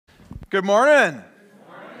Good morning.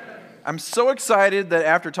 I'm so excited that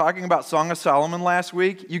after talking about Song of Solomon last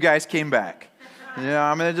week, you guys came back.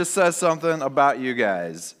 I mean, it just says something about you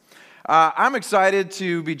guys. I'm excited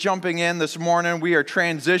to be jumping in this morning. We are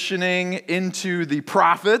transitioning into the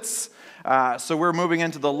prophets. So we're moving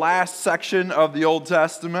into the last section of the Old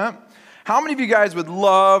Testament. How many of you guys would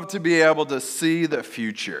love to be able to see the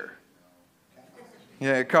future?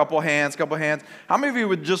 Yeah, a couple hands. How many of you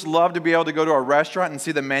would just love to be able to go to a restaurant and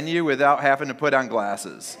see the menu without having to put on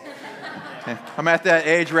glasses? I'm at that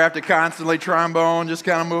age where I have to constantly trombone, just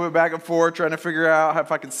kind of move it back and forth, trying to figure out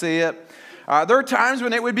if I can see it. There are times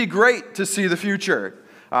when it would be great to see the future,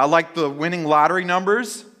 like the winning lottery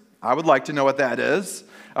numbers. I would like to know what that is.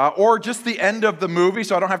 Or just the end of the movie,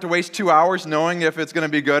 so I don't have to waste 2 hours knowing if it's going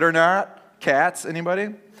to be good or not. Cats,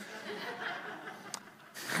 anybody?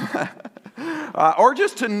 Or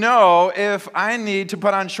just to know if I need to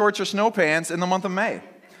put on shorts or snow pants in the month of May.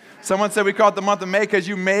 Someone said we call it the month of May because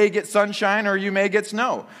you may get sunshine or you may get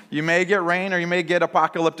snow. You may get rain or you may get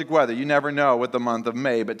apocalyptic weather. You never know with the month of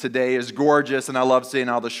May, but today is gorgeous and I love seeing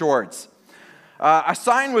all the shorts. A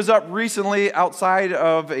sign was up recently outside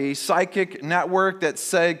of a psychic network that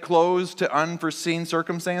said closed to unforeseen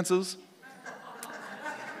circumstances.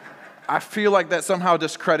 I feel like that somehow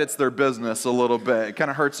discredits their business a little bit. It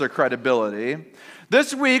kind of hurts their credibility.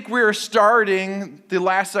 This week, we're starting the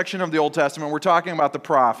last section of the Old Testament. We're talking about the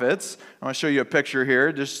prophets. I want to show you a picture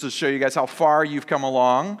here just to show you guys how far you've come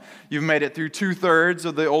along. You've made it through 2/3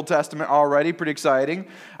 of the Old Testament already. Pretty exciting.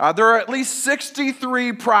 There are at least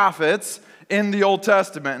 63 prophets in the Old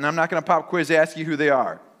Testament, and I'm not going to pop quiz ask you who they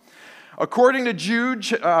are. According to Jude,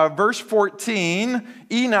 verse 14,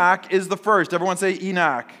 Enoch is the first. Everyone say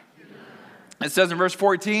Enoch. It says in verse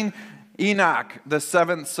 14, Enoch, the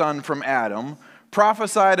seventh son from Adam,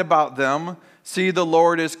 prophesied about them, see, the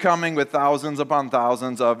Lord is coming with thousands upon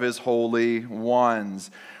thousands of his holy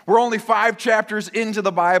ones. We're only 5 chapters into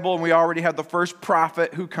the Bible, and we already have the first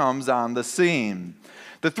prophet who comes on the scene.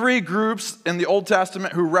 The 3 groups in the Old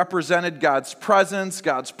Testament who represented God's presence,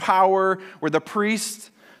 God's power, were the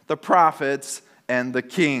priests, the prophets, and the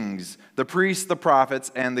kings. The priests, the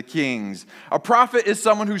prophets, and the kings. A prophet is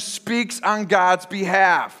someone who speaks on God's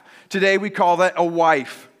behalf. Today we call that a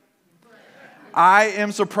wife. I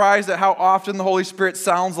am surprised at how often the Holy Spirit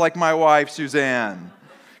sounds like my wife, Suzanne.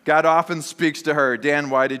 God often speaks to her. Dan,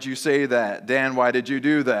 why did you say that? Dan, why did you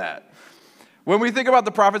do that? When we think about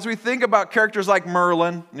the prophets, we think about characters like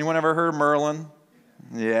Merlin. Anyone ever heard of Merlin?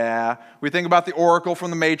 Yeah. We think about the Oracle from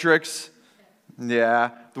The Matrix.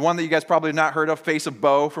 Yeah. The one that you guys probably have not heard of, Face of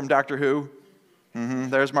Bo from Doctor Who.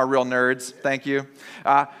 There's my real nerds. Thank you.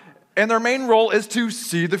 And their main role is to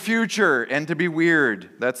see the future and to be weird.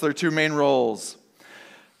 That's their 2 main roles.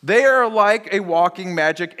 They are like a walking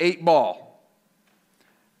magic 8-ball.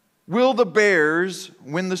 Will the Bears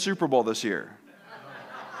win the Super Bowl this year?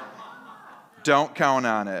 Don't count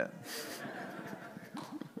on it.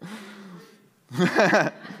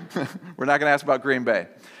 We're not going to ask about Green Bay.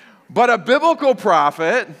 But a biblical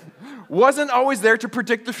prophet wasn't always there to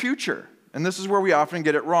predict the future. And this is where we often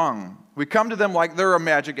get it wrong. We come to them like they're a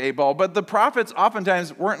magic 8-ball, but the prophets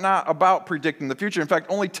oftentimes weren't not about predicting the future. In fact,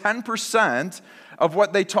 only 10% of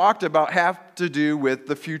what they talked about have to do with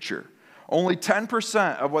the future. Only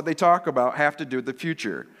 10% of what they talk about have to do with the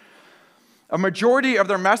future. A majority of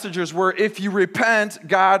their messages were, if you repent,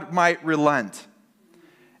 God might relent.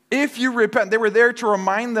 If you repent, they were there to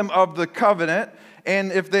remind them of the covenant.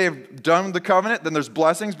 And if they've done the covenant, then there's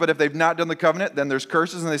blessings. But if they've not done the covenant, then there's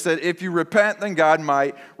curses. And they said, if you repent, then God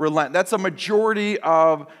might relent. That's a majority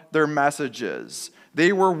of their messages.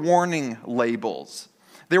 They were warning labels.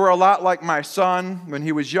 They were a lot like my son when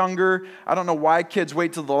he was younger. I don't know why kids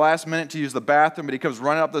wait till the last minute to use the bathroom, but he comes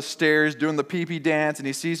running up the stairs doing the pee-pee dance, and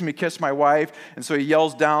he sees me kiss my wife. And so he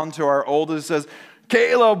yells down to our oldest and says,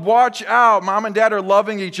 Caleb, watch out. Mom and Dad are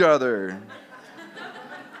loving each other.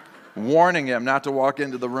 Warning him not to walk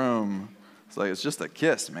into the room. It's like, it's just a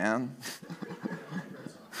kiss, man.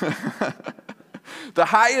 The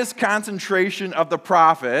highest concentration of the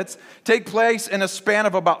prophets take place in a span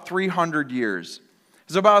of about 300 years.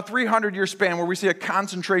 It's about a 300-year span where we see a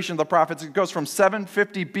concentration of the prophets. It goes from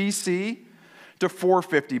 750 BC to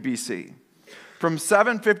 450 BC. From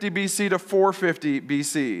 750 BC to 450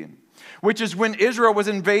 BC. Which is when Israel was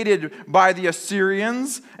invaded by the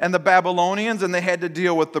Assyrians and the Babylonians, and they had to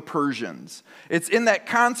deal with the Persians. It's in that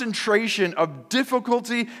concentration of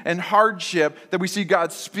difficulty and hardship that we see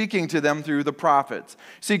God speaking to them through the prophets.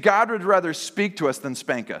 See, God would rather speak to us than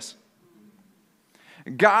spank us.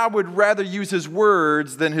 God would rather use his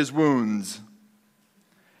words than his wounds.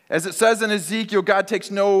 As it says in Ezekiel, God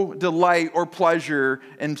takes no delight or pleasure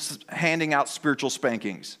in handing out spiritual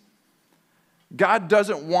spankings. God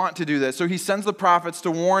doesn't want to do this, so he sends the prophets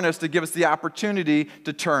to warn us, to give us the opportunity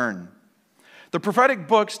to turn. The prophetic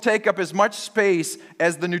books take up as much space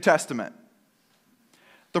as the New Testament.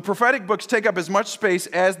 The prophetic books take up as much space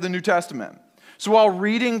as the New Testament. So while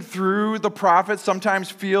reading through the prophets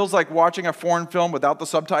sometimes feels like watching a foreign film without the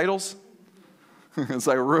subtitles, it's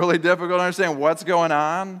like really difficult to understand what's going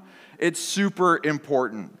on. It's super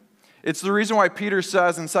important. It's the reason why Peter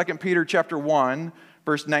says in 2 Peter chapter 1,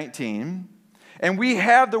 verse 19, and we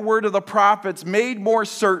have the word of the prophets made more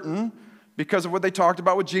certain because of what they talked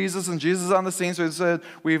about with Jesus, and Jesus is on the scene, so he said,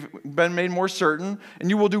 we've been made more certain, and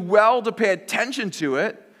you will do well to pay attention to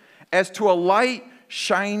it as to a light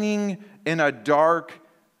shining in a dark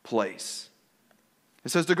place. It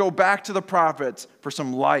says to go back to the prophets for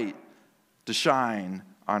some light to shine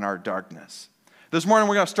on our darkness. This morning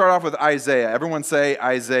we're going to start off with Isaiah. Everyone say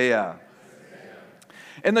Isaiah.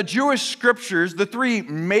 In the Jewish scriptures, the three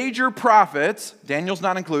major prophets, Daniel's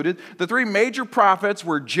not included, the three major prophets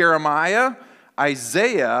were Jeremiah,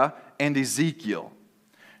 Isaiah, and Ezekiel.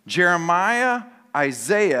 Jeremiah,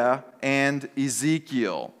 Isaiah, and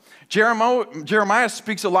Ezekiel. Jeremiah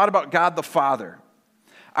speaks a lot about God the Father.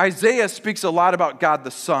 Isaiah speaks a lot about God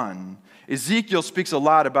the Son. Ezekiel speaks a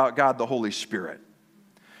lot about God the Holy Spirit.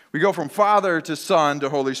 We go from Father to Son to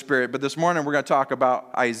Holy Spirit, but this morning we're going to talk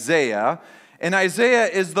about Isaiah. And Isaiah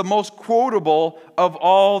is the most quotable of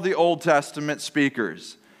all the Old Testament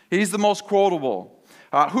speakers. He's the most quotable.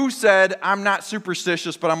 Who said, I'm not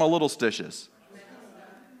superstitious, but I'm a little stitious?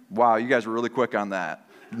 Wow, you guys were really quick on that.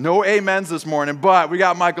 No amens this morning, but we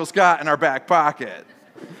got Michael Scott in our back pocket.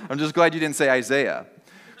 I'm just glad you didn't say Isaiah.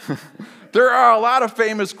 There are a lot of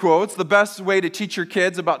famous quotes. The best way to teach your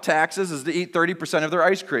kids about taxes is to eat 30% of their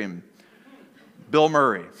ice cream. Bill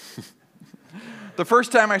Murray. The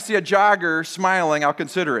first time I see a jogger smiling, I'll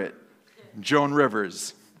consider it. Joan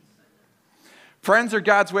Rivers. Friends are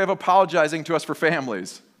God's way of apologizing to us for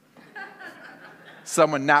families.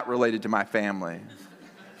 Someone not related to my family.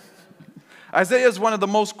 Isaiah is one of the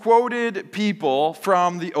most quoted people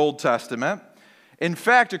from the Old Testament. In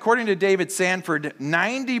fact, according to David Stanford,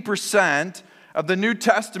 90% of the New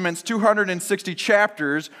Testament's 260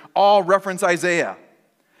 chapters all reference Isaiah.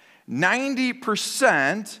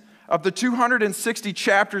 90% of the 260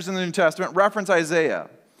 chapters in the New Testament reference Isaiah.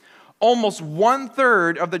 Almost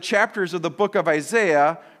 1/3 of the chapters of the book of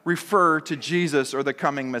Isaiah refer to Jesus or the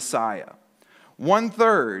coming Messiah.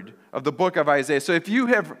 1/3 of the book of Isaiah. So if you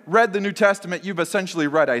have read the New Testament, you've essentially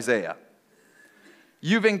read Isaiah.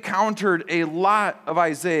 You've encountered a lot of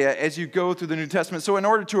Isaiah as you go through the New Testament. So in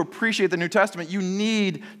order to appreciate the New Testament, you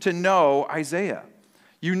need to know Isaiah.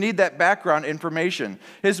 You need that background information.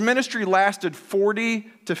 His ministry lasted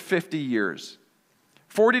 40 to 50 years.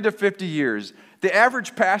 40 to 50 years. The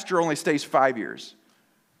average pastor only stays 5 years.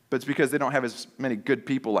 But it's because they don't have as many good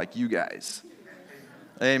people like you guys.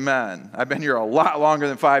 Amen. I've been here a lot longer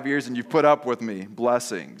than 5 years, and you've put up with me.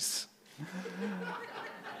 Blessings.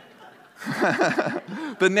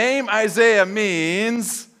 The name Isaiah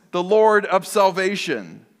means the Lord of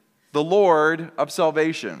salvation. The Lord of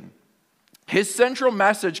salvation. His central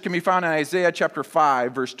message can be found in Isaiah chapter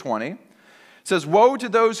 5, verse 20. It says, woe to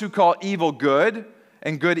those who call evil good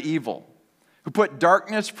and good evil, who put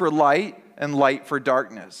darkness for light and light for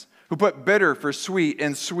darkness, who put bitter for sweet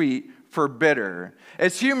and sweet for bitter.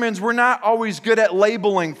 As humans, we're not always good at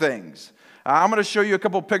labeling things. I'm going to show you a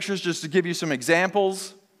couple pictures just to give you some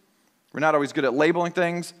examples. We're not always good at labeling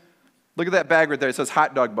things. Look at that bag right there. It says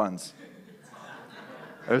hot dog buns.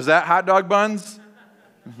 Is that hot dog buns?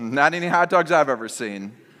 Not any hot dogs I've ever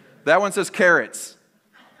seen. That one says carrots.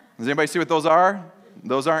 Does anybody see what those are?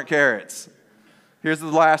 Those aren't carrots. Here's the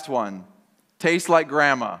last one. Tastes like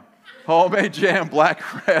grandma. Homemade jam,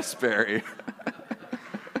 black raspberry.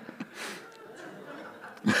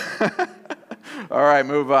 All right,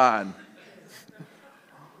 move on.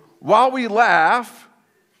 While we laugh,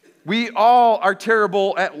 we all are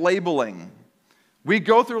terrible at labeling. We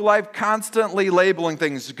go through life constantly labeling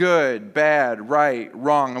things good, bad, right,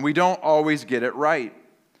 wrong, and we don't always get it right.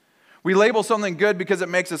 We label something good because it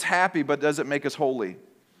makes us happy, but does it make us holy?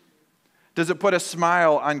 Does it put a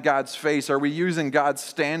smile on God's face? Are we using God's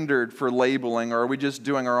standard for labeling, or are we just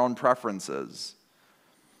doing our own preferences?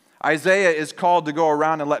 Isaiah is called to go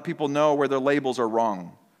around and let people know where their labels are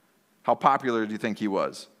wrong. How popular do you think he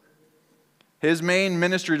was? His main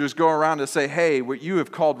ministry was go around to say, hey, what you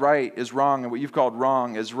have called right is wrong, and what you've called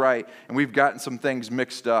wrong is right, and we've gotten some things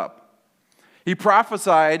mixed up. He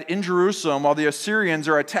prophesied in Jerusalem while the Assyrians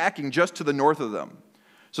are attacking just to the north of them.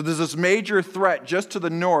 So there's this major threat just to the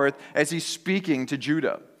north as he's speaking to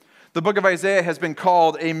Judah. The book of Isaiah has been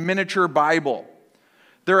called a miniature Bible.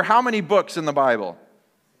 There are how many books in the Bible?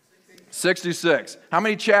 66. How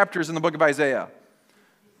many chapters in the book of Isaiah?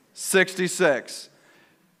 66.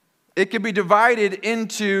 It can be divided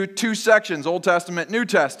into two sections, Old Testament, New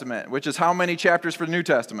Testament, which is how many chapters for the New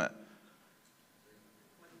Testament?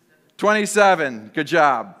 27. Good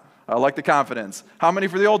job. I like the confidence. How many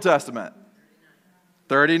for the Old Testament?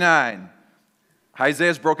 39.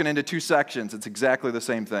 Isaiah's broken into two sections. It's exactly the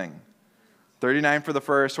same thing. 39 for the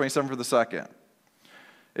first, 27 for the second.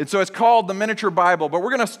 And so it's called the miniature Bible, but we're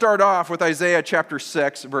going to start off with Isaiah chapter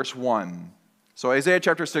 6, verse 1. So Isaiah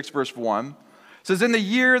chapter 6, verse 1 says, in the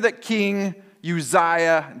year that King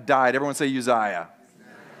Uzziah died. Everyone say Uzziah.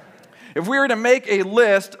 If we were to make a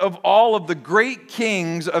list of all of the great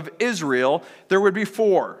kings of Israel, there would be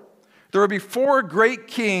four. There would be four great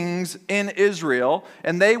kings in Israel,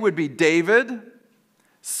 and they would be David,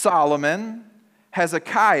 Solomon,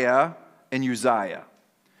 Hezekiah, and Uzziah.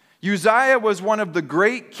 Uzziah was one of the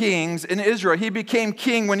great kings in Israel. He became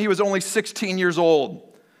king when he was only 16 years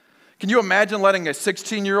old. Can you imagine letting a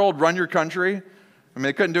 16-year-old run your country? I mean,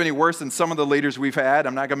 it couldn't do any worse than some of the leaders we've had.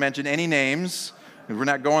 I'm not going to mention any names. We're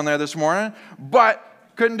not going there this morning. But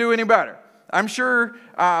couldn't do any better. I'm sure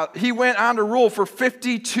he went on to rule for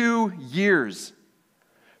 52 years.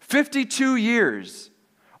 52 years.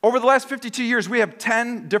 Over the last 52 years, we have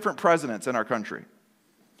 10 different presidents in our country.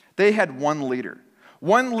 They had one leader.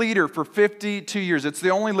 One leader for 52 years. It's the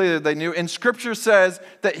only leader they knew. And Scripture says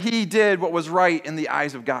that he did what was right in the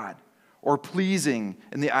eyes of God, or pleasing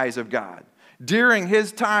in the eyes of God. During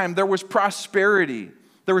his time, there was prosperity.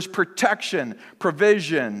 There was protection,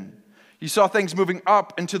 provision. You saw things moving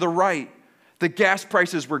up and to the right. The gas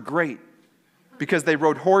prices were great because they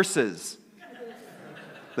rode horses.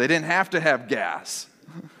 They didn't have to have gas.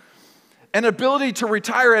 An ability to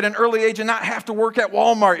retire at an early age and not have to work at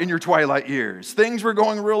Walmart in your twilight years. Things were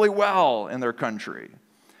going really well in their country.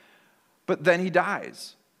 But then he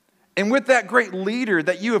dies. And with that great leader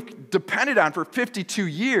that you have depended on for 52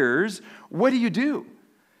 years, what do?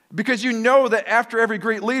 Because you know that after every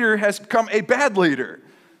great leader has come a bad leader.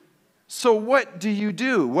 So what do you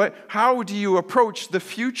do? How do you approach the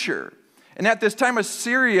future? And at this time,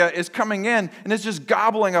 Assyria is coming in and it's just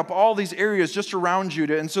gobbling up all these areas just around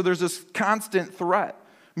Judah. And so there's this constant threat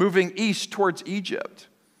moving east towards Egypt.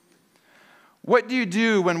 What do you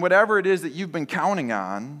do when whatever it is that you've been counting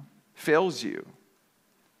on fails you?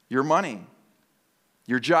 Your money,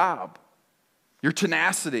 your job, your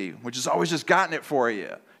tenacity, which has always just gotten it for you,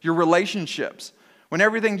 your relationships. When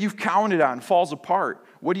everything you've counted on falls apart,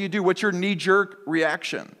 what do? What's your knee-jerk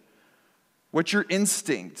reaction? What's your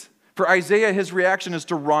instinct? For Isaiah, his reaction is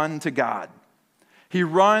to run to God. He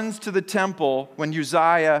runs to the temple when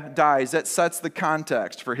Uzziah dies. That sets the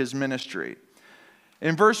context for his ministry.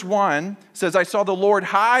 In verse 1, it says, I saw the Lord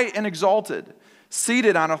high and exalted,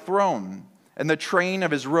 seated on a throne, and the train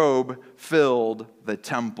of his robe filled the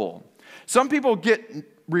temple. Some people get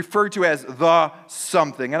referred to as the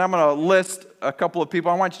something, and I'm going to list a couple of people.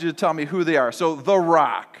 I want you to tell me who they are. So, The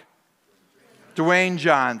Rock, Dwayne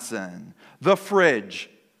Johnson, The Fridge,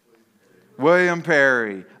 William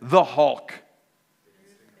Perry, The Hulk,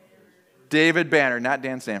 David Banner, not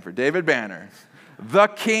Dan Stanford, David Banner, The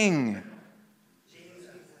King.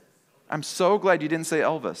 I'm so glad you didn't say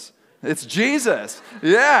Elvis. It's Jesus.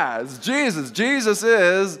 Yeah, it's Jesus. Jesus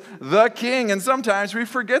is the King, and sometimes we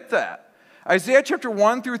forget that. Isaiah chapter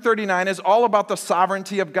 1 through 39 is all about the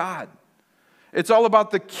sovereignty of God. It's all about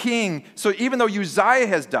the king. So even though Uzziah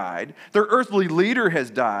has died, their earthly leader has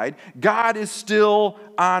died, God is still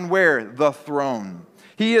on where? The throne.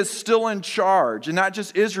 He is still in charge, and not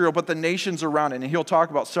just Israel, but the nations around it. And he'll talk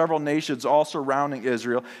about several nations all surrounding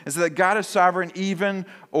Israel. And so that God is sovereign even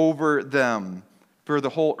over them, for the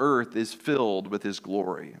whole earth is filled with his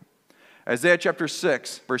glory. Isaiah chapter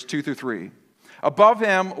 6, verse 2 through 3. Above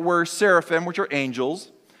him were seraphim, which are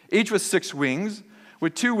angels, each with 6 wings.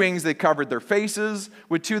 With 2 wings they covered their faces,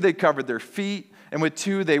 with 2 they covered their feet, and with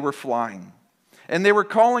 2 they were flying. And they were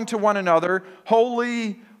calling to one another,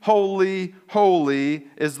 Holy, holy, holy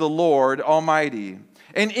is the Lord Almighty.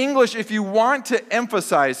 In English, if you want to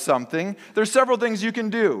emphasize something, there's several things you can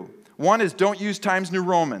do. One is don't use Times New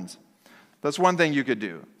Romans. That's one thing you could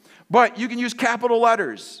do. But you can use capital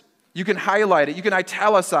letters. You can highlight it. You can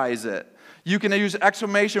italicize it. You can use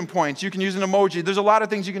exclamation points. You can use an emoji. There's a lot of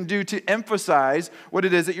things you can do to emphasize what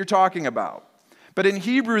it is that you're talking about. But in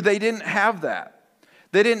Hebrew, they didn't have that.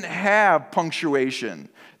 They didn't have punctuation.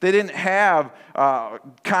 They didn't have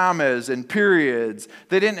commas and periods.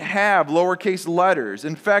 They didn't have lowercase letters.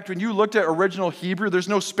 In fact, when you looked at original Hebrew, there's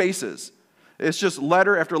no spaces. It's just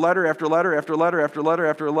letter after letter after letter after letter after letter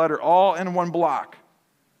after letter, all in one block.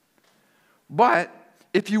 But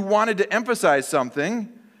if you wanted to emphasize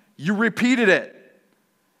something, you repeated it.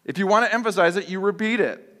 If you want to emphasize it, you repeat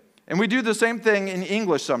it. And we do the same thing in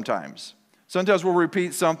English sometimes. Sometimes we'll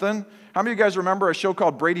repeat something. How many of you guys remember a show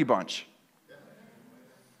called Brady Bunch?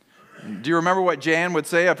 Do you remember what Jan would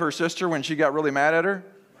say of her sister when she got really mad at her?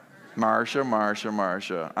 Marcia, Marcia,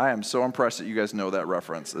 Marcia. I am so impressed that you guys know that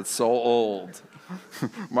reference. It's so old.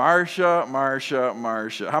 Marcia, Marcia,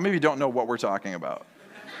 Marcia. How many of you don't know what we're talking about?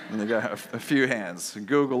 And you got a few hands.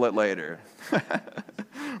 Google it later.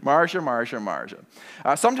 Marcia, Marcia, Marcia.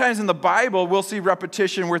 Sometimes in the Bible, we'll see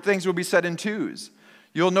repetition where things will be said in twos.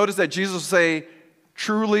 You'll notice that Jesus will say,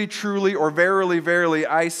 truly, truly, or verily, verily,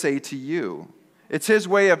 I say to you. It's his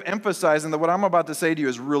way of emphasizing that what I'm about to say to you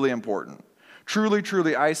is really important. Truly,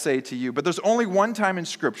 truly, I say to you. But there's only one time in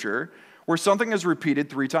Scripture where something is repeated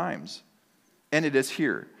 3 times, and it is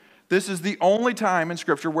here. This is the only time in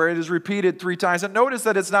Scripture where it is repeated 3 times. And notice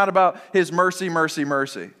that it's not about his mercy, mercy,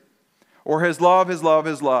 mercy, or his love, his love,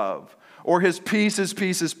 his love, or his peace, his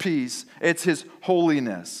peace, his peace. It's his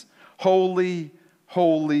holiness. Holy,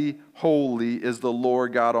 holy, holy is the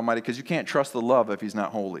Lord God Almighty, because you can't trust the love if he's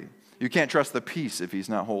not holy. You can't trust the peace if he's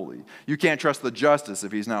not holy. You can't trust the justice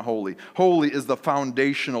if he's not holy. Holy is the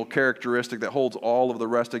foundational characteristic that holds all of the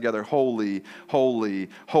rest together. Holy, holy,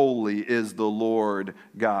 holy is the Lord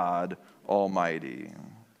God Almighty.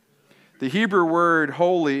 The Hebrew word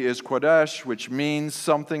holy is kodesh, which means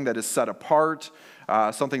something that is set apart,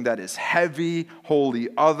 something that is heavy, holy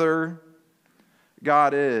other.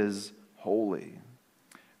 God is holy.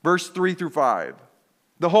 Verse 3 through 5.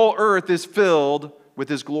 The whole earth is filled with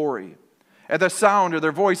his glory. At the sound of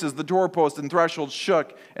their voices, the doorposts and thresholds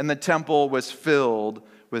shook, and the temple was filled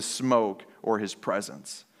with smoke, or his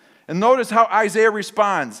presence. And notice how Isaiah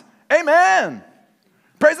responds, Amen!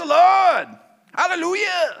 Praise the Lord!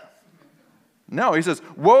 Hallelujah! No, he says,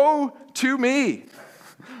 Woe to me!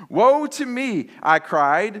 Woe to me, I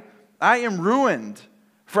cried. I am ruined,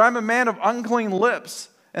 for I'm a man of unclean lips,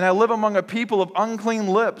 and I live among a people of unclean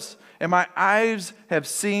lips. And my eyes have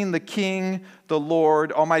seen the King, the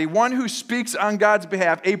Lord Almighty. One who speaks on God's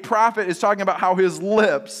behalf. A prophet is talking about how his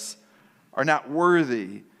lips are not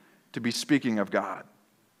worthy to be speaking of God.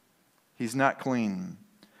 He's not clean.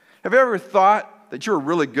 Have you ever thought that you were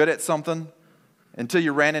really good at something until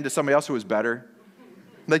you ran into somebody else who was better?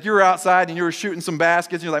 Like you were outside and you were shooting some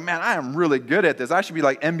baskets and you're like, man, I am really good at this. I should be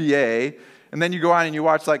like NBA. And then you go on and you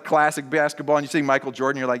watch like classic basketball and you see Michael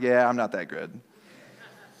Jordan. You're like, yeah, I'm not that good.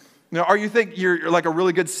 You know, or you think you're like a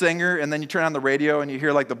really good singer, and then you turn on the radio and you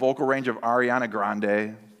hear like the vocal range of Ariana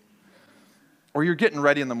Grande. Or you're getting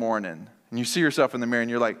ready in the morning, and you see yourself in the mirror, and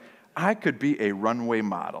you're like, I could be a runway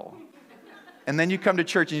model. And then you come to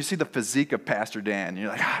church, and you see the physique of Pastor Dan, and you're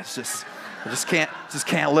like, I just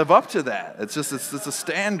can't live up to that. It's a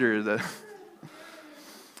standard. You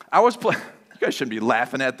guys shouldn't be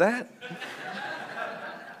laughing at that.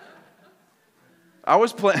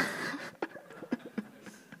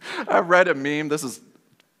 I read a meme, this is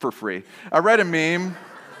for free. I read a meme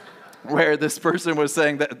where this person was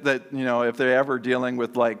saying that you know, if they're ever dealing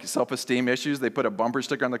with like self-esteem issues, they put a bumper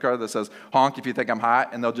sticker on the car that says, honk if you think I'm hot,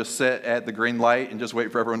 and they'll just sit at the green light and just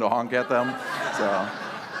wait for everyone to honk at them. So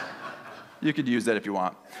you could use that if you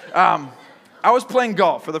want. I was playing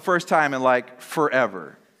golf for the first time in like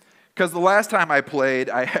forever. Because the last time I played,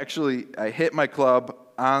 I hit my club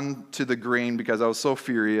onto the green because I was so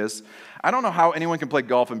furious. I don't know how anyone can play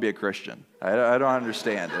golf and be a Christian. I don't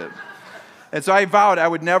understand it. And so I vowed I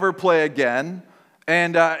would never play again.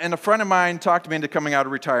 And a friend of mine talked me into coming out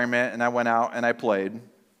of retirement, and I went out and I played.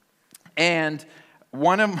 And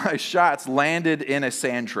one of my shots landed in a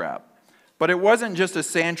sand trap. But it wasn't just a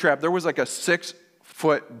sand trap. There was like a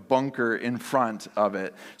 6-foot bunker in front of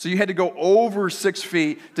it. So you had to go over 6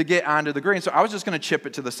 feet to get onto the green. So I was just going to chip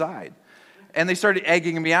it to the side. And they started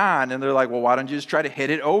egging me on, and they're like, well, why don't you just try to hit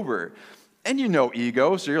it over? And you know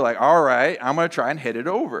ego, so you're like, all right, I'm going to try and hit it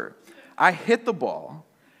over. I hit the ball.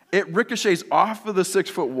 It ricochets off of the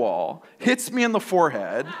 6-foot wall, hits me in the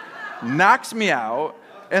forehead, knocks me out,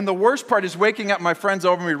 and the worst part is waking up my friends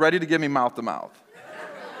over me ready to give me mouth-to-mouth.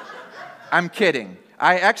 I'm kidding.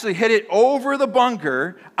 I actually hit it over the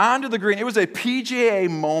bunker, onto the green. It was a PGA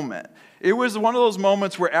moment. It was one of those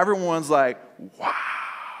moments where everyone's like, wow.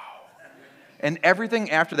 And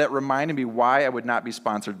everything after that reminded me why I would not be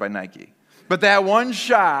sponsored by Nike. But that one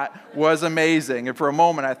shot was amazing. And for a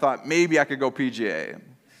moment, I thought maybe I could go PGA.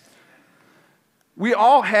 We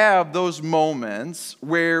all have those moments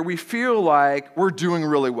where we feel like we're doing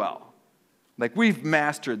really well. Like we've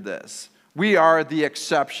mastered this. We are the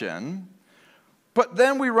exception. But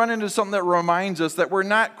then we run into something that reminds us that we're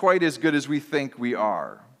not quite as good as we think we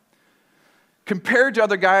are. Compared to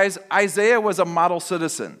other guys, Isaiah was a model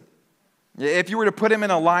citizen. If you were to put him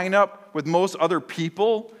in a lineup with most other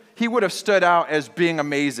people, he would have stood out as being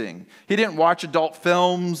amazing. He didn't watch adult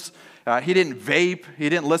films. He didn't vape. He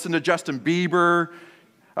didn't listen to Justin Bieber.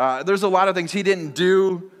 There's a lot of things he didn't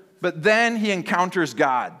do. But then he encounters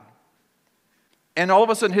God. And all of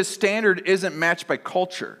a sudden, his standard isn't matched by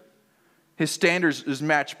culture. His standard is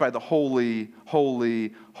matched by the holy,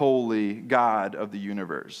 holy, holy God of the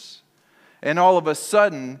universe. And all of a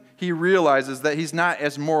sudden, he realizes that he's not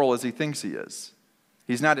as moral as he thinks he is.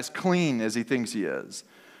 He's not as clean as he thinks he is.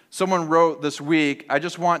 Someone wrote this week, I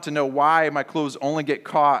just want to know why my clothes only get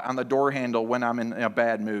caught on the door handle when I'm in a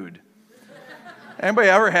bad mood. Anybody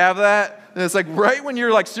ever have that? And it's like right when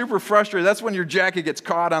you're like super frustrated, that's when your jacket gets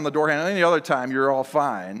caught on the door handle. Any other time, you're all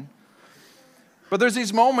fine. But there's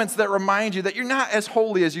these moments that remind you that you're not as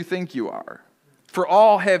holy as you think you are. For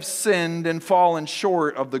all have sinned and fallen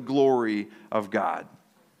short of the glory of God.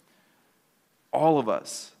 All of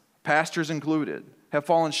us, pastors included, have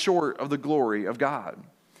fallen short of the glory of God.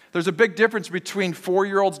 There's a big difference between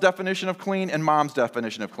 4-year-old's definition of clean and mom's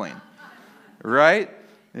definition of clean. Right?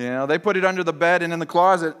 You know, they put it under the bed and in the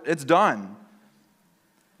closet, it's done.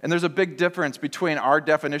 And there's a big difference between our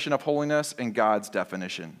definition of holiness and God's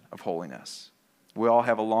definition of holiness. We all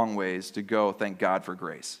have a long ways to go. Thank God for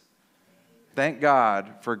grace. Thank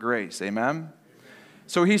God for grace. Amen?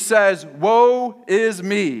 So he says, woe is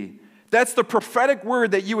me. That's the prophetic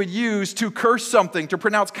word that you would use to curse something, to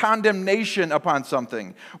pronounce condemnation upon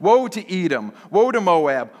something. Woe to Edom. Woe to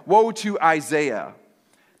Moab. Woe to Isaiah.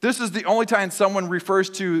 This is the only time someone refers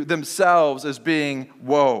to themselves as being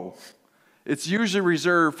woe. It's usually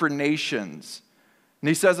reserved for nations. And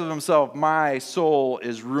he says of himself, my soul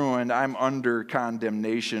is ruined. I'm under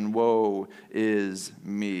condemnation. Woe is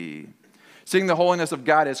me. Seeing the holiness of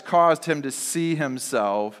God has caused him to see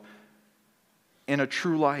himself in a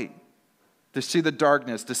true light, to see the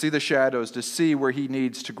darkness, to see the shadows, to see where he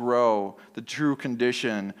needs to grow, the true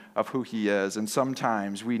condition of who he is. And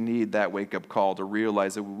sometimes we need that wake-up call to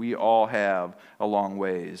realize that we all have a long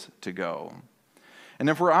ways to go. And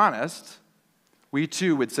if we're honest, we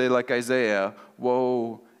too would say like Isaiah,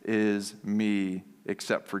 woe is me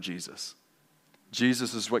except for Jesus.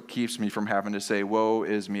 Jesus is what keeps me from having to say, woe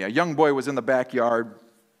is me. A young boy was in the backyard,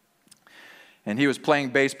 and he was playing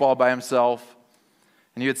baseball by himself,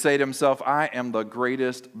 and he would say to himself, I am the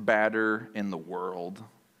greatest batter in the world.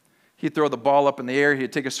 He'd throw the ball up in the air,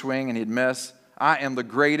 he'd take a swing, and he'd miss. I am the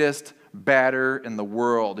greatest batter in the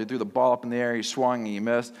world. He threw the ball up in the air, he swung, and he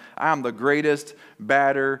missed. I am the greatest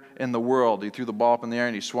batter in the world. He threw the ball up in the air,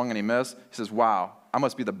 and he swung, and he missed. He says, wow, I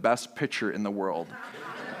must be the best pitcher in the world,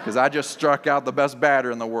 because I just struck out the best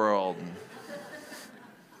batter in the world.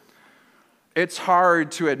 It's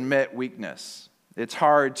hard to admit weakness. It's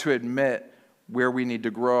hard to admit where we need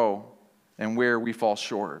to grow and where we fall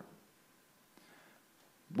short.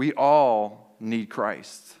 We all need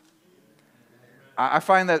Christ. I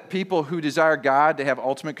find that people who desire God to have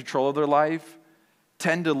ultimate control of their life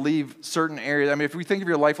tend to leave certain areas. I mean, if we think of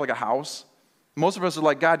your life like a house, most of us are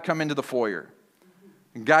like, God, come into the foyer.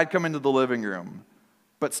 And God, come into the living room.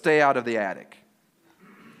 But stay out of the attic.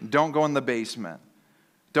 Don't go in the basement.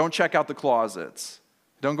 Don't check out the closets.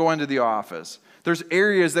 Don't go into the office. There's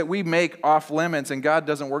areas that we make off limits, and God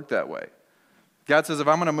doesn't work that way. God says, if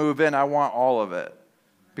I'm going to move in, I want all of it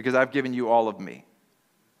because I've given you all of me.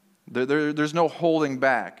 There's no holding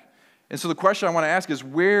back. And so the question I want to ask is,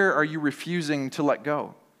 where are you refusing to let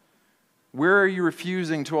go? Where are you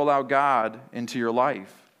refusing to allow God into your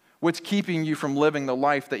life? What's keeping you from living the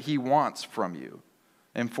life that he wants from you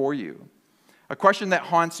and for you? A question that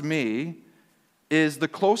haunts me is, the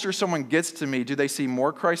closer someone gets to me, do they see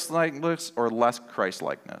more Christ-likeness or less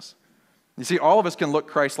Christ-likeness? You see, all of us can look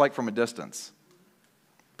Christ-like from a distance.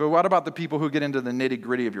 But what about the people who get into the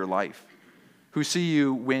nitty-gritty of your life? Who see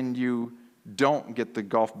you when you don't get the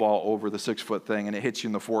golf ball over the 6-foot thing and it hits you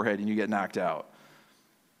in the forehead and you get knocked out?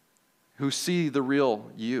 Who see the real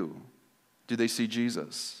you? Do they see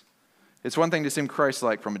Jesus? It's one thing to seem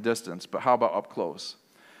Christ-like from a distance, but how about up close?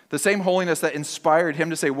 The same holiness that inspired him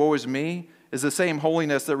to say, woe is me, is the same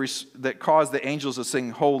holiness that caused the angels to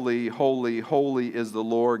sing, holy, holy, holy is the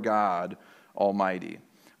Lord God Almighty.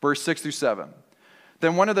 Verse 6 through 7.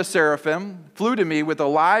 Then one of the seraphim flew to me with a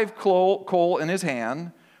live coal in his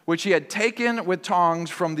hand, which he had taken with tongs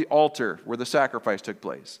from the altar where the sacrifice took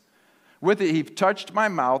place. With it he touched my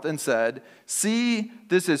mouth and said, "See,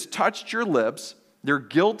 this has touched your lips. Your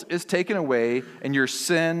guilt is taken away and your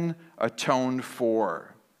sin atoned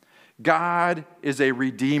for." God is a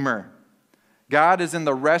redeemer. God is in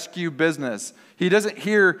the rescue business. He doesn't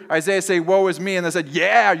hear Isaiah say, "Woe is me," and they said,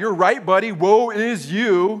 "Yeah, you're right, buddy. Woe is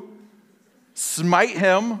you." Smite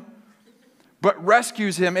him, but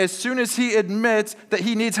rescues him as soon as he admits that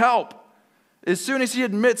he needs help. As soon as he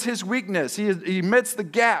admits his weakness, he admits the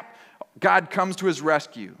gap, God comes to his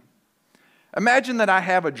rescue. Imagine that I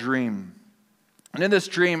have a dream. And in this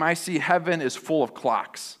dream, I see heaven is full of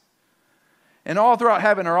clocks. And all throughout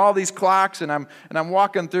heaven are all these clocks, and I'm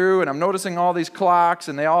walking through, and I'm noticing all these clocks,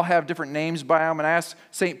 and they all have different names by them. And I ask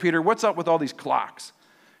St. Peter, "What's up with all these clocks?"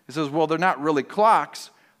 He says, "Well, they're not really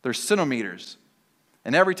clocks, they're centimeters.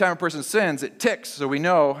 And every time a person sins, it ticks, so we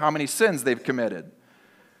know how many sins they've committed."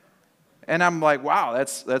 And I'm like, wow,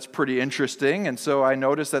 that's pretty interesting. And so I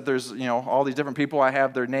notice that there's, all these different people. I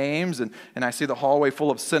have their names, and I see the hallway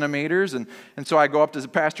full of centimeters. And so I go up to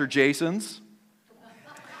Pastor Jason's,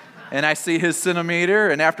 and I see his centimeter,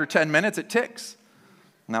 and after 10 minutes, it ticks.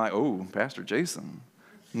 And I'm like, oh, Pastor Jason.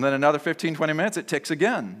 And then another 15, 20 minutes, it ticks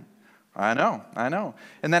again. I know.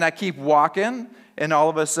 And then I keep walking, and all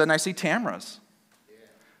of a sudden, I see Tamara's.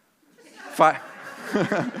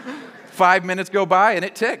 5 minutes go by, and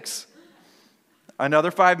it ticks.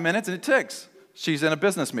 Another 5 minutes, and it ticks. She's in a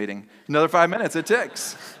business meeting. Another 5 minutes, it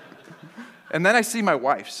ticks. And then I see my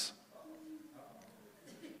wife's.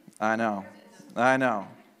 I know.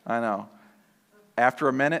 After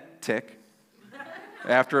a minute, tick.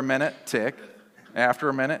 After a minute, tick. After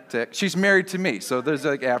a minute, tick. She's married to me, so there's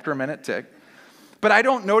like after a minute, tick. But I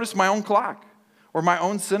don't notice my own clock or my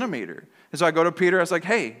own centimeter. And so I go to Peter, I was like,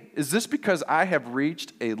 "Hey, is this because I have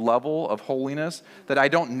reached a level of holiness that I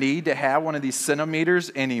don't need to have one of these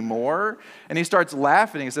centimeters anymore?" And he starts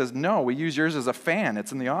laughing. He says, "No, we use yours as a fan.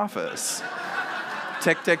 It's in the office."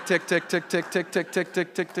 Tick, tick, tick, tick, tick, tick, tick, tick, tick,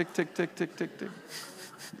 tick, tick, tick, tick, tick, tick, tick, tick.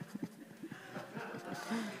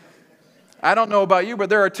 I don't know about you, but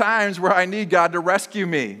there are times where I need God to rescue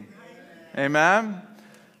me. Amen?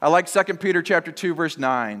 I like 2 Peter chapter 2, verse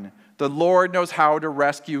 9. The Lord knows how to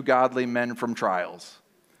rescue godly men from trials.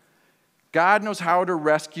 God knows how to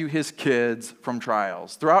rescue his kids from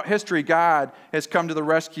trials. Throughout history, God has come to the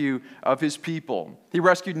rescue of his people. He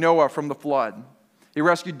rescued Noah from the flood. He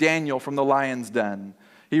rescued Daniel from the lion's den.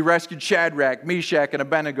 He rescued Shadrach, Meshach, and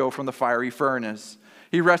Abednego from the fiery furnace.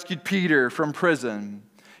 He rescued Peter from prison.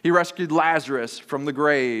 He rescued Lazarus from the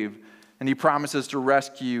grave. And he promises to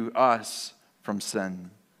rescue us from sin,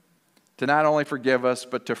 to not only forgive us,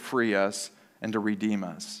 but to free us and to redeem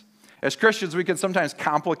us. As Christians, we can sometimes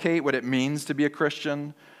complicate what it means to be a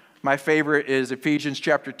Christian. My favorite is Ephesians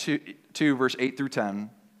chapter 2, verse 8 through 10.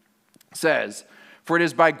 It says, "For it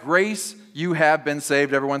is by grace you have been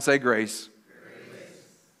saved." Everyone say grace. Grace.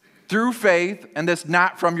 "Through faith, and this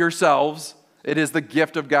not from yourselves. It is the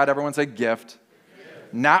gift of God." Everyone say gift.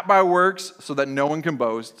 "Not by works, so that no one can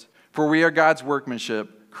boast. For we are God's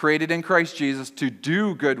workmanship, created in Christ Jesus to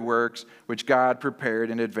do good works, which God prepared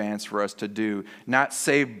in advance for us to do." Not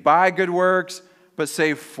saved by good works, but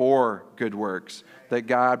saved for good works that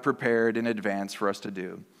God prepared in advance for us to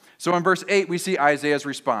do. So in verse 8, we see Isaiah's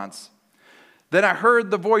response. "Then I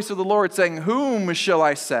heard the voice of the Lord saying, 'Whom shall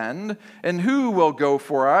I send? And who will go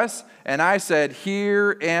for us?' And I said,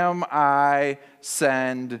 'Here am I,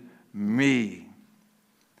 send me.'"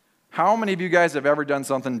 How many of you guys have ever done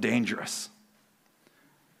something dangerous?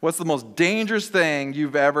 What's the most dangerous thing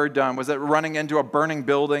you've ever done? Was it running into a burning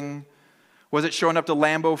building? Was it showing up to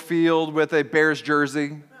Lambeau Field with a Bears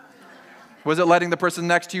jersey? Was it letting the person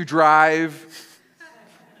next to you drive?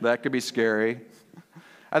 That could be scary.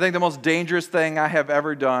 I think the most dangerous thing I have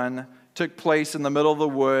ever done took place in the middle of the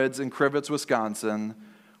woods in Crivitz, Wisconsin,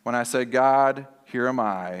 when I said, "God, here am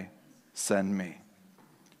I, send me.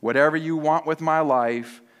 Whatever you want with my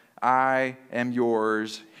life, I am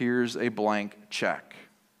yours. Here's a blank check."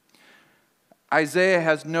 Isaiah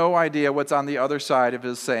has no idea what's on the other side of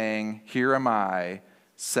his saying, "Here am I,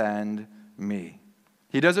 send me."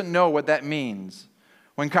 He doesn't know what that means.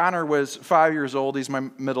 When Connor was 5 years old, he's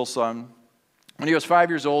my middle son. When he was 5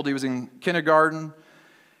 years old, he was in kindergarten,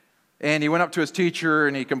 and he went up to his teacher,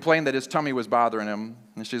 and he complained that his tummy was bothering him.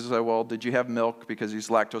 And she said, "Well, did you have milk?" Because he's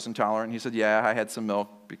lactose intolerant. And he said, "Yeah, I had some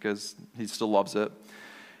milk," because he still loves it.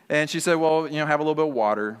 And she said, "Well, have a little bit of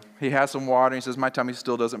water." He has some water, and he says, "My tummy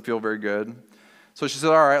still doesn't feel very good." So she said,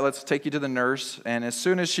 "All right, let's take you to the nurse." And as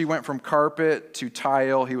soon as she went from carpet to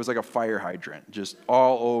tile, he was like a fire hydrant, just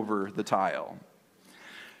all over the tile.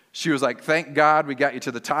 She was like, thank God we got you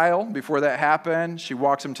to the tile before that happened. She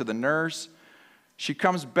walks him to the nurse. She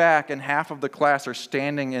comes back, and half of the class are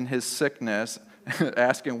standing in his sickness,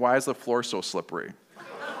 asking, why is the floor so slippery?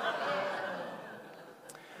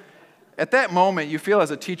 At that moment, you feel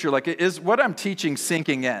as a teacher, like, is what I'm teaching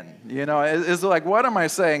sinking in? You know, is it like, what am I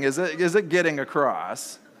saying? Is it getting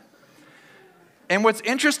across? And what's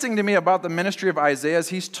interesting to me about the ministry of Isaiah is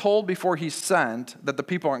he's told before he's sent that the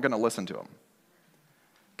people aren't going to listen to him.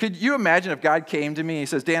 Could you imagine if God came to me and he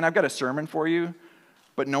says, Dan, I've got a sermon for you,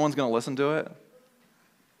 but no one's going to listen to it?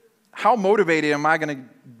 How motivated am I going to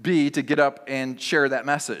be to get up and share that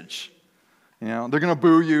message? You know, they're going to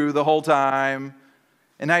boo you the whole time.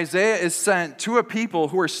 And Isaiah is sent to a people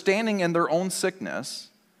who are standing in their own sickness,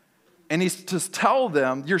 and he's to tell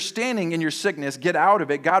them, you're standing in your sickness, get out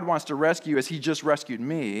of it. God wants to rescue you as he just rescued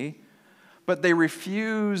me. But they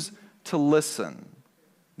refuse to listen.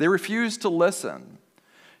 They refuse to listen.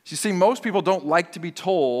 You see, most people don't like to be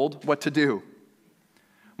told what to do.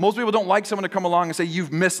 Most people don't like someone to come along and say, you've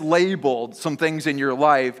mislabeled some things in your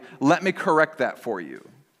life. Let me correct that for you.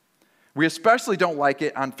 We especially don't like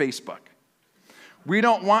it on Facebook. We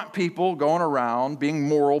don't want people going around being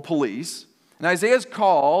moral police. And Isaiah's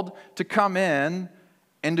called to come in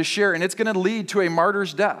and to share, and it's going to lead to a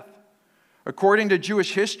martyr's death. According to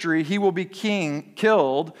Jewish history, he will be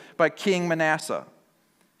killed by King Manasseh.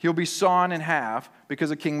 He'll be sawn in half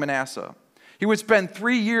because of King Manasseh. He would spend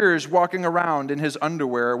 3 years walking around in his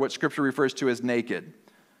underwear, what Scripture refers to as naked,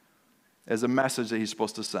 as a message that he's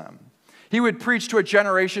supposed to send. He would preach to a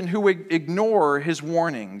generation who would ignore his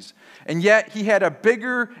warnings, and yet he had a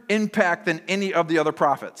bigger impact than any of the other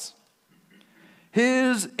prophets.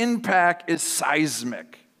 His impact is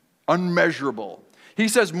seismic, unmeasurable. He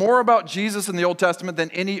says more about Jesus in the Old Testament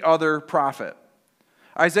than any other prophet.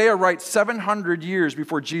 Isaiah writes 700 years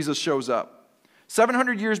before Jesus shows up.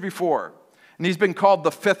 700 years before. And he's been called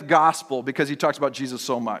the fifth gospel because he talks about Jesus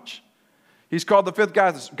so much. He's called the fifth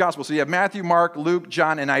gospel. So you have Matthew, Mark, Luke,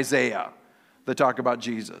 John, and Isaiah that talk about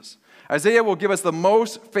Jesus. Isaiah will give us the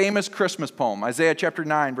most famous Christmas poem, Isaiah chapter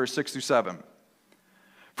 9, verse 6 through 7.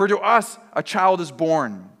 For to us a child is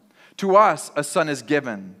born, to us a son is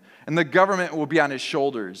given, and the government will be on his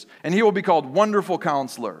shoulders, and he will be called Wonderful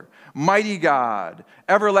Counselor, Mighty God,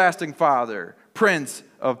 Everlasting Father, Prince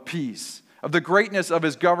of Peace. Of the greatness of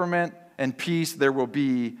his government and peace there will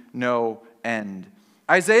be no end.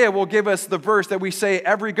 Isaiah will give us the verse that we say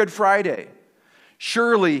every Good Friday.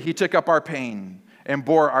 Surely he took up our pain and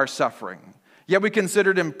bore our suffering. Yet we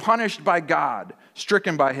considered him punished by God,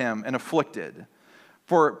 stricken by him, and afflicted.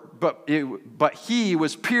 But he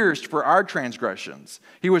was pierced for our transgressions.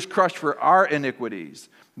 He was crushed for our iniquities.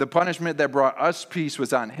 The punishment that brought us peace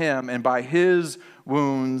was on him, and by his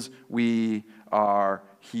wounds we are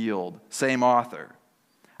healed. Same author.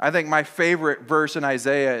 I think my favorite verse in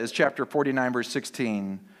Isaiah is chapter 49, verse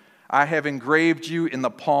 16. I have engraved you in the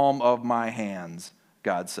palm of my hands,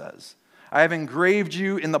 God says. I have engraved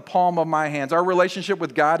you in the palm of my hands. Our relationship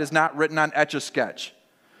with God is not written on Etch-a-Sketch.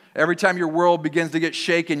 Every time your world begins to get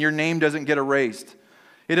shaken, your name doesn't get erased.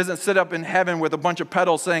 He doesn't sit up in heaven with a bunch of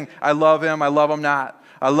pedals saying, I love him, I love him not.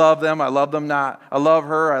 I love them, I love them not. I love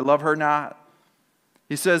her not.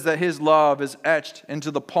 He says that his love is etched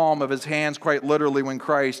into the palm of his hands quite literally when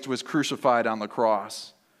Christ was crucified on the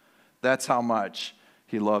cross. That's how much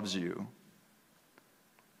he loves you.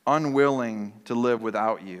 Unwilling to live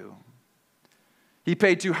without you. He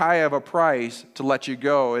paid too high of a price to let you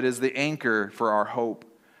go. It is the anchor for our hope.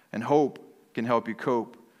 And hope can help you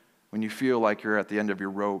cope when you feel like you're at the end of your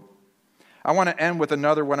rope. I want to end with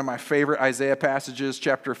another one of my favorite Isaiah passages,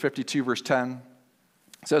 chapter 52, verse 10.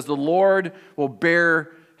 It says, the Lord will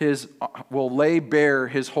lay bare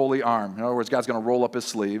his holy arm. In other words, God's going to roll up his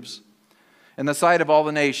sleeves. In the sight of all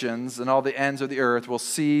the nations and all the ends of the earth will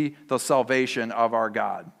see the salvation of our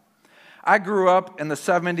God. I grew up in the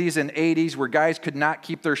 70s and 80s where guys could not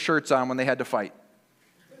keep their shirts on when they had to fight.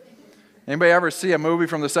 Anybody ever see a movie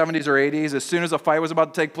from the 70s or 80s? As soon as a fight was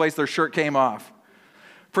about to take place, their shirt came off.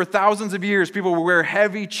 For thousands of years, people would wear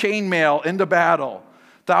heavy chainmail into battle.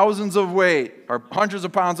 Thousands of weight, or hundreds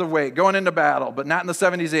of pounds of weight, going into battle, but not in the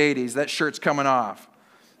 70s, 80s. That shirt's coming off.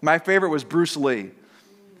 My favorite was Bruce Lee.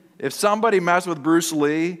 If somebody messed with Bruce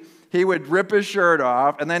Lee, he would rip his shirt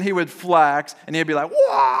off, and then he would flex, and he'd be like,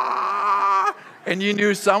 wah! And you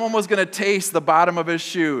knew someone was going to taste the bottom of his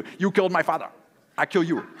shoe. You killed my father. I kill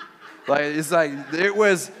you. It's like it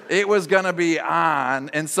was going to be on,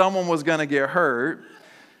 and someone was going to get hurt.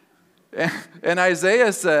 And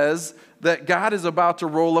Isaiah says that God is about to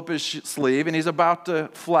roll up his sleeve, and he's about to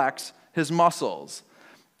flex his muscles.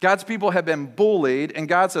 God's people have been bullied, and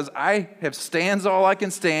God says, I have stands all I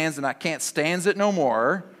can stands, and I can't stands it no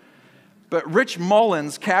more. But Rich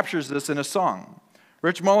Mullins captures this in a song.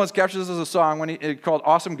 Rich Mullins captures this in a song called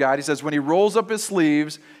Awesome God. He says, when he rolls up his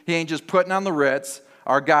sleeves, he ain't just putting on the Ritz.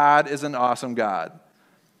 Our God is an awesome God.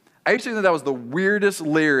 I used to think that was the weirdest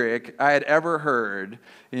lyric I had ever heard.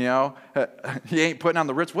 You know, he ain't putting on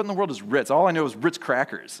the Ritz. What in the world is Ritz? All I knew was Ritz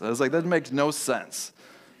crackers. I was like, that makes no sense.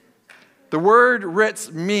 The word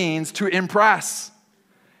Ritz means to impress.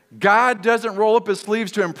 God doesn't roll up his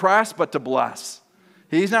sleeves to impress, but to bless.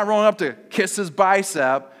 He's not rolling up to kiss his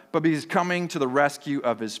bicep, but he's coming to the rescue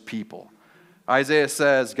of his people. Isaiah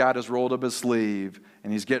says God has rolled up his sleeve,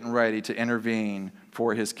 and he's getting ready to intervene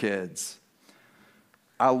for his kids.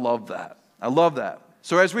 I love that. I love that.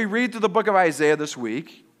 So as we read through the book of Isaiah this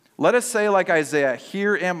week, let us say like Isaiah,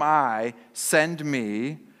 here am I, send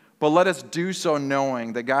me. But let us do so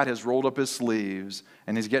knowing that God has rolled up his sleeves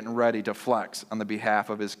and he's getting ready to flex on the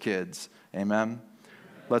behalf of his kids. Amen?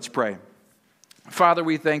 Let's pray. Father,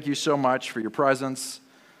 we thank you so much for your presence.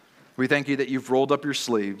 We thank you that you've rolled up your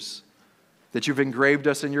sleeves, that you've engraved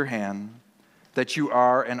us in your hand, that you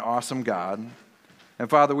are an awesome God. And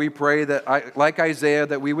Father, we pray that, like Isaiah,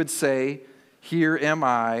 that we would say, here am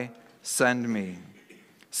I, send me.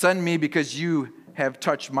 Send me because you have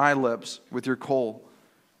touched my lips with your coal,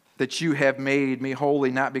 that you have made me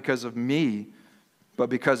holy, not because of me, but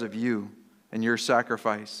because of you and your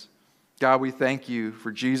sacrifice. God, we thank you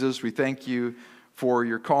for Jesus. We thank you for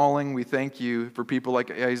your calling. We thank you for people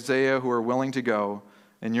like Isaiah who are willing to go.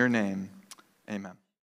 In your name, amen.